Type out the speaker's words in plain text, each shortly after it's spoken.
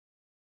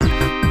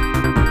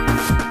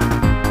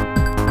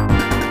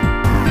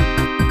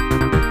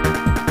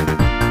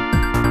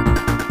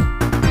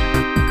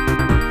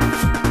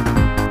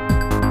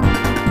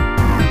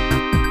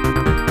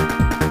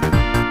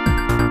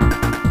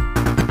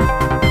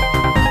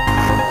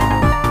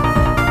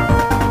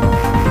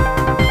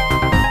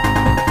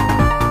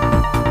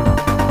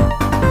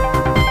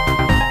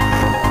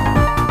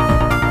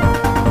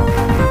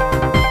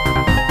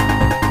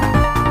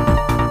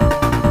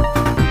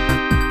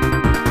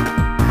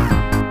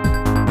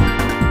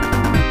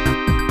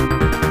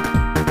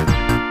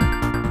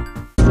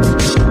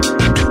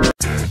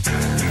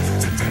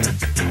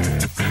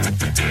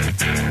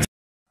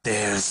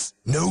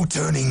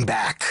turning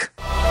back.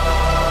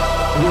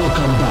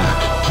 Welcome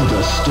back to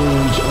the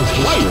stage of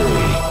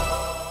history.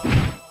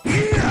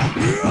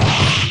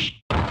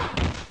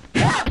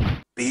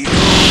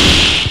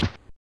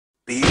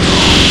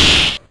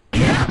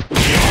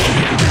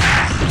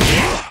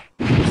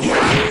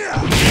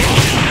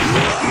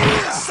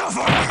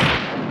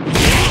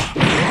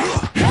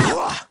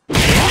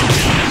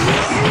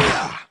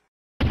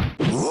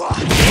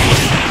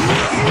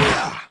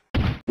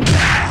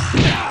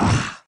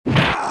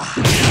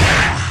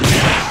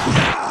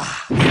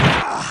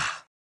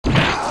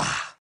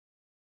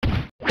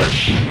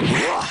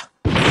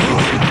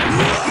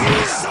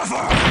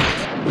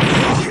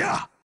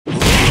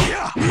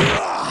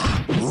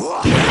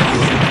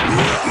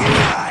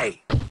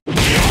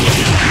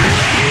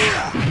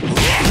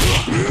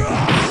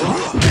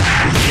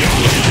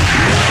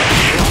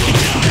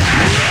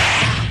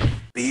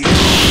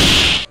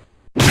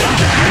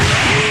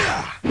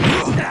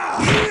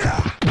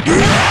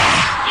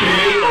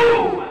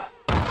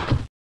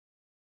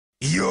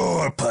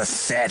 You're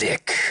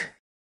pathetic.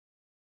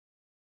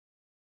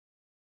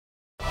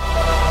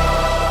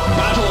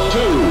 Battle 2.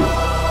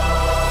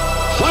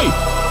 Fight!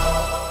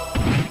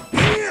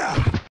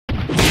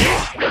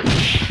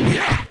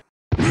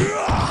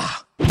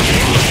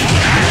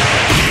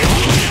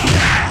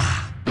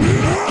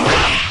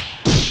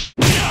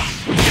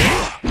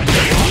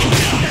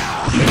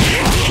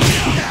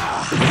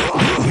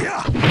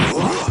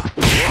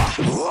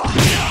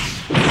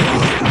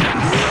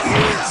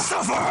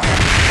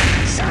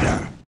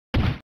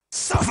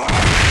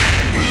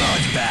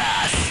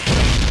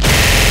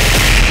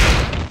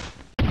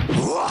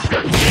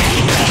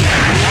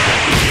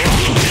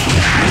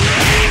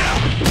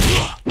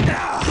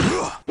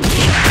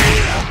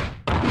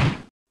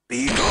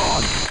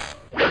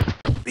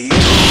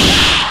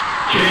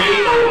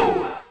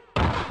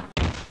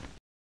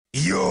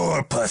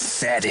 You're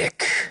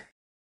pathetic.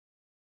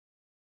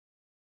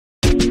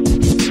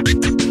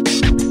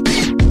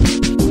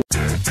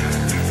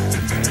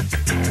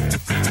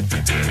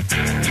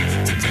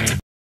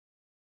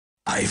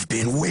 I've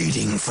been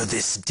waiting for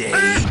this day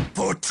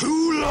for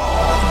too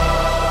long.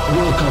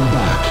 Welcome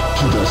back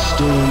to the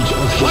stage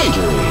of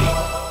history.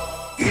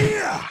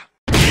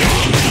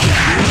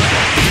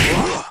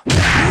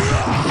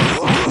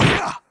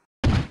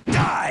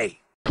 Die!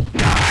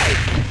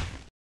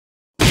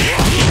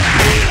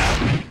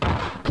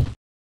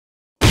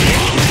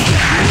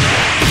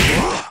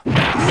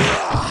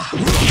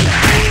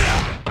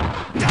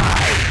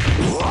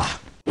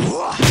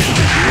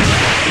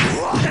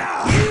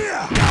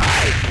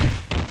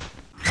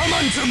 Come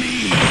unto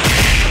me!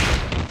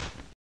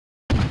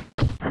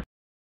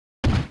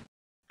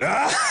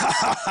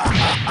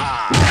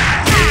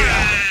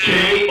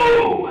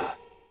 KO!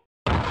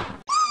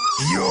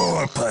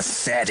 You're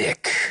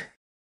pathetic.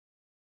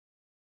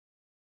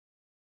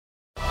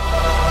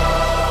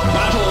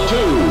 Battle 2.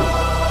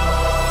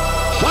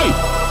 Fight!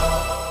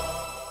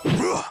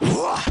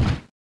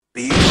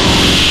 Be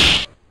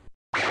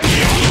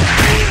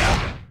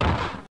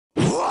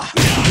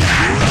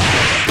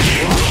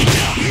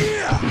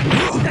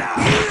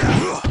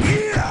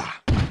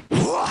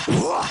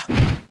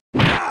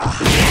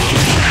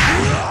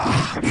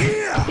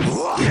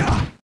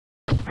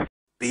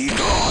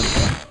gone.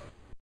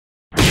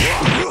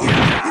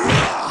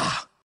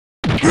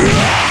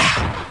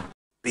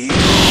 Be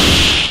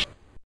gone.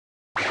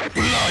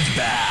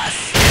 Bloodbath.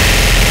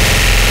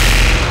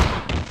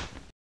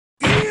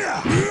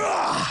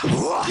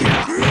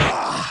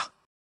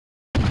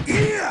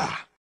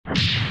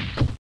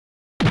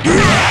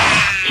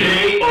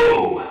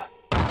 KO!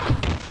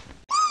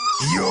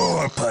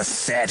 You're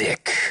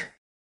pathetic.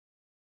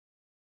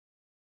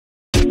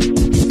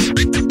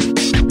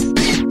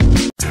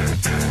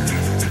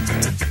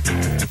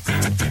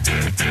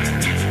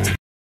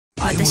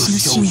 I will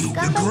show you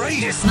the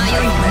greatest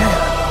nightmare.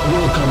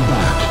 Welcome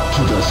back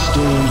to the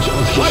stage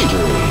of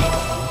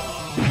history.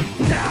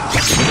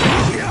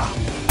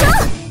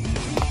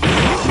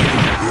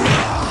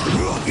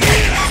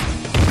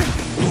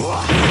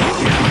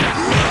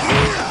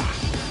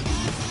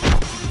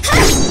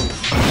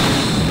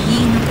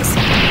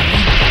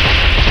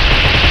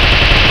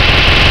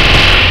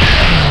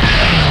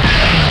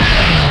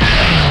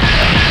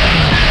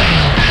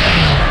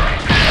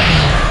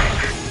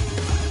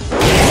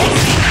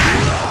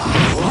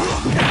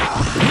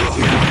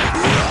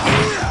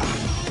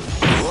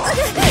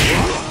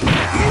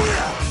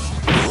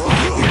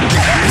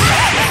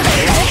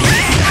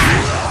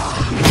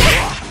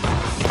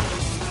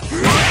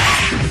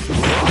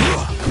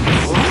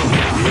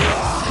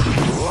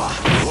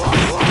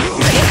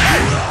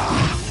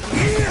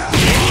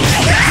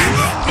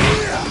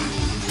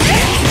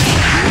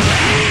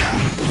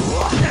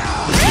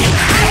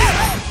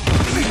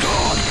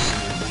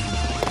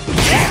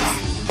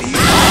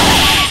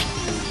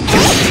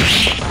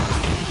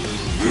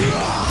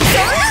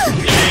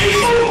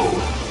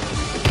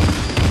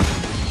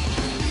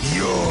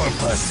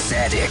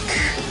 Pathetic.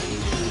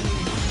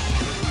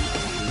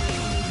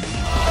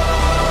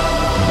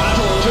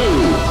 Battle 2.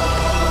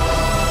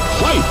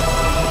 Fight!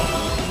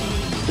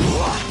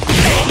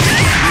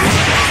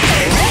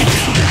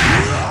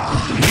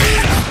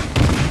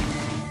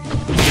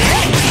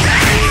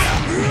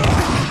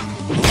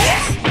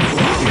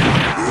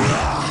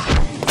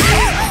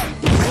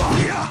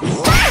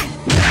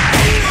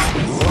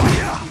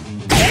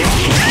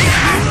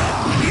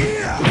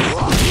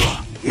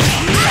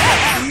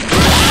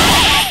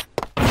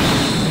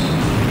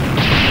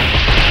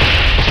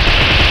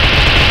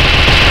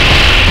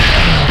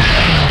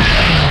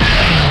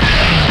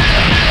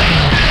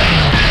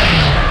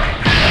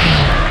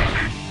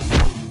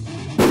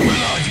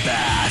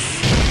 Bloodbath.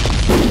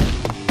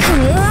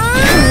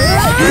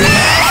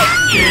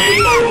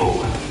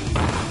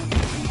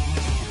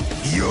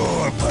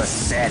 You're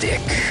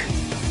pathetic.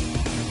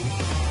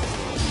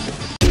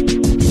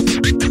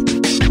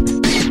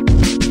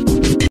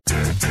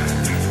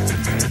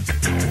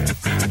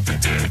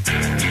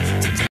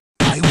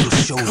 I will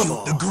show you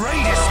the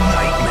greatest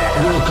nightmare.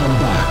 Welcome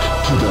back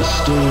to the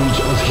stage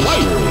of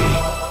history.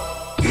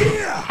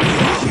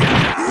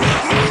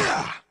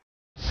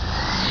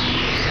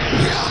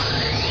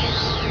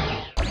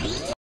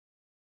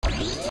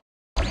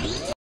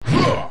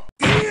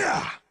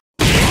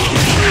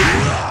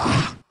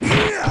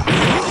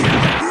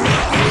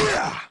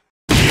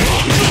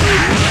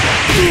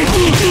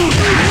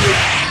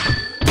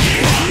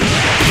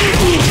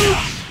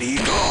 Be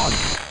gone.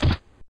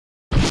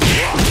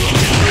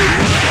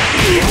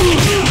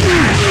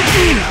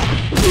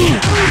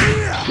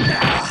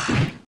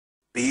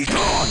 Be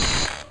gone.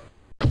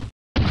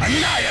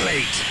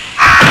 Annihilate.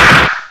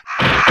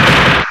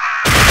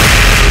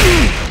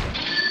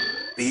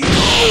 Be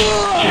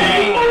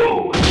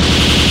gone.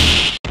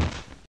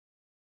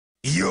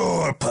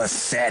 You're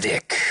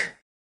pathetic.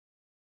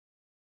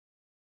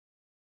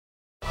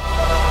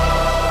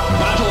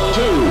 Battle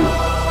 2.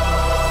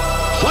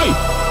 Fight!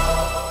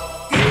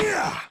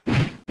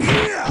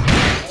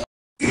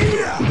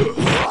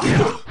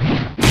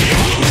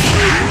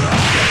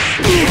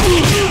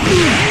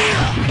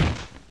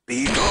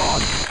 Be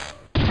gone.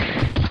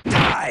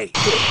 Die.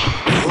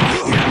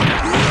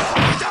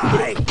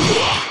 Die.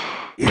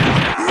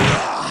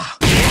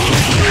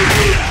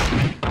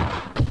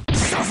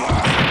 Suffer.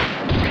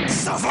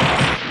 Suffer.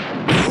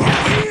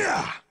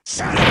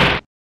 Shadow.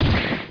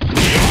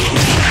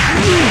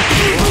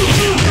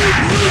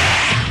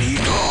 Be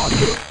gone.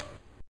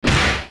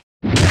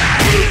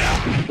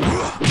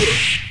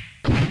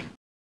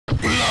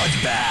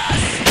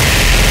 Bloodbath.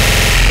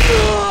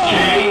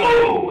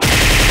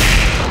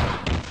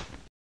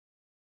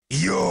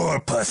 You're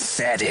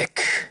pathetic.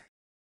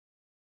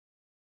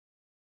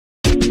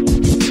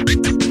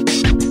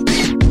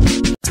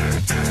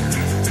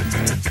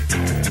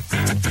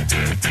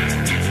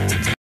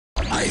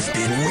 I've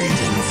been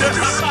waiting for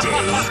this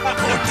day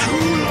for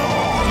too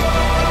long.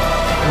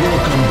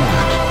 Welcome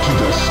back to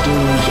the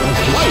stage of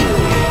history.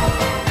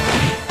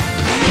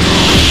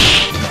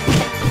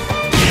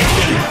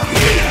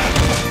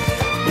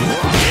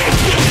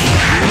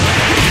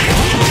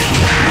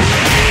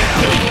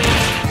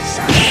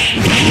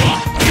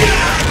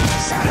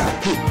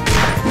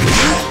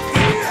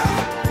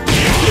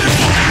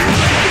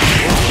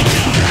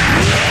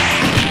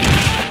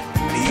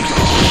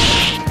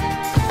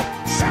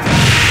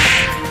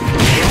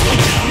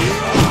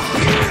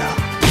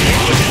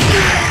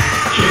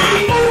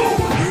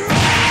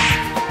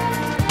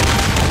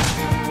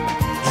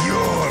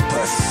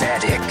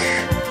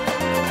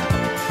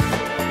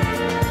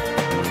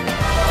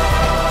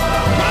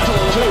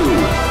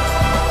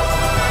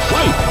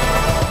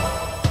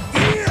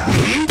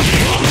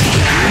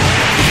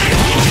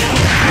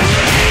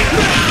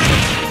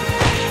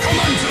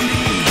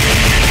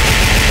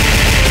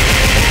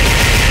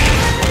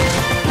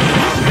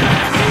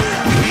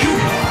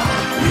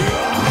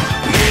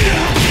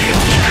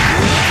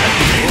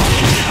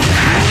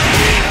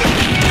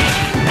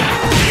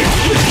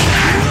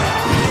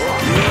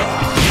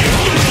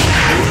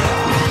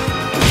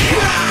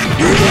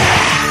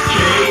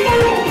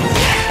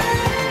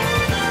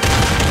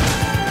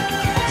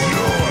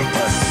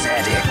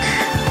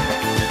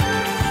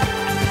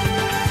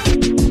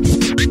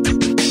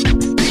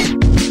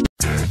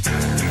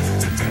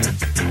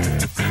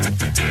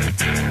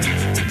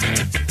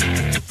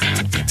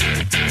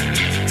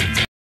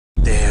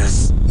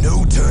 There's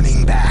no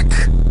turning back.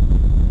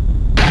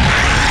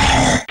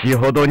 よ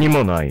ほどに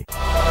もない。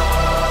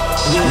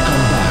 Welcome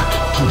back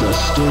to the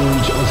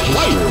stage of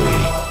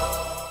history.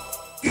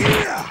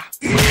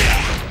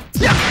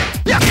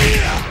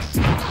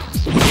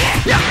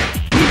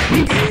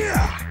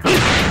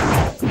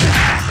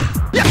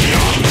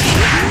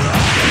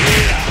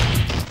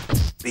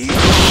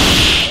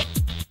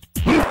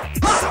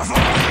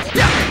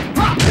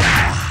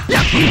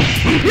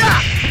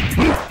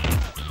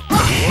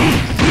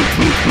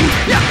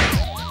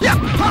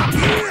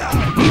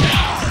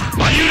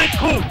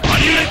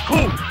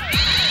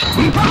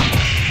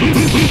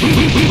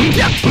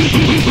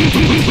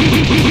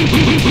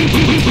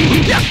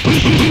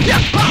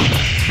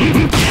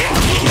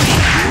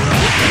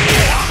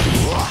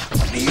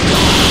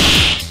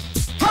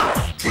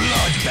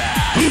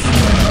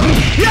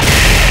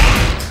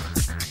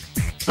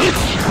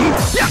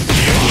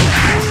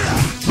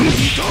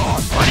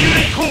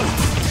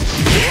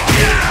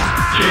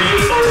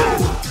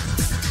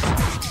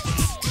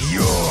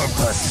 You're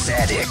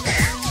pathetic.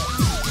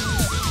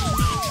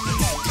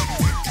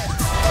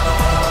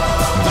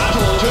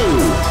 Battle 2.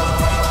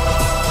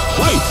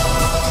 Fight!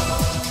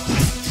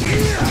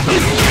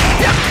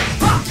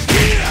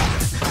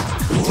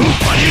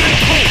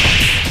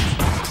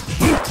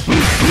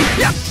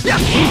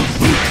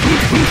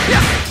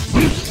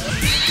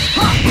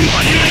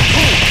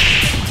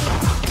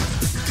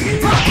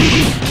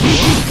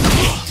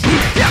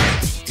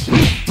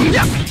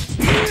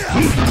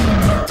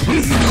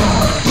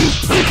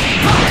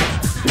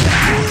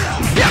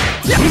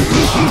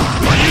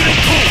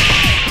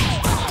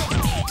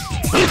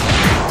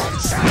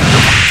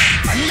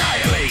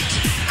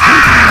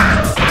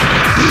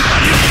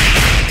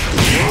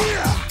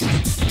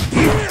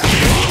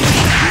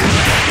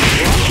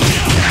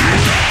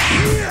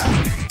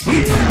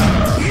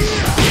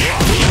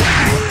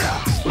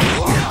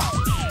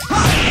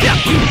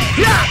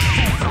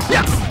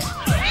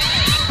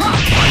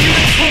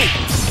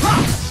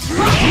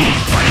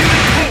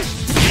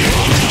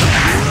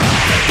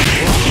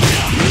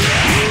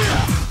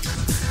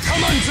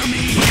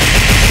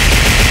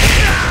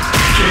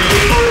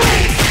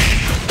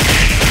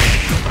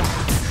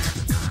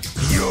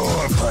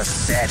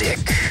 pathetic.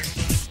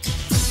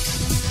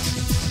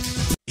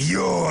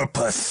 You're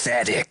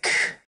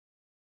pathetic.